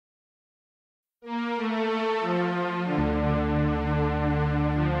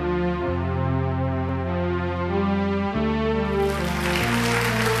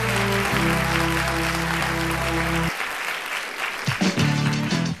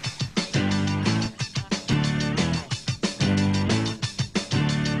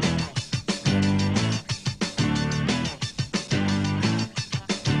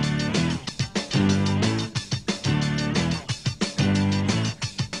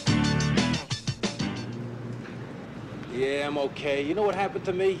Yeah, I'm okay. You know what happened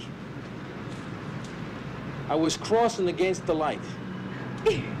to me? I was crossing against the light.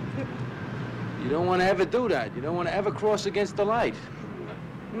 You don't want to ever do that. You don't want to ever cross against the light.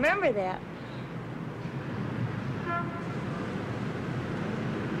 Remember that.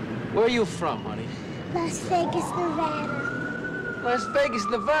 Where are you from, honey? Las Vegas, Nevada. Las Vegas,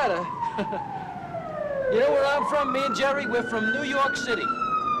 Nevada? You know where I'm from? Me and Jerry, we're from New York City.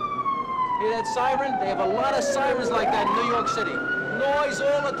 Hear that siren? They have a lot of sirens like that in New York City. Noise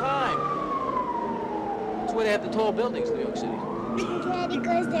all the time. That's where they have the tall buildings in New York City. Daddy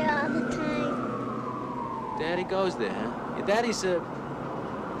goes there all the time. Daddy goes there, huh? Your daddy's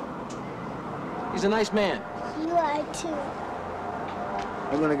he's a nice man. You are too.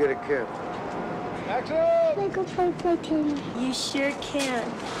 I'm gonna get a cab. Action! I go play tennis. You sure can.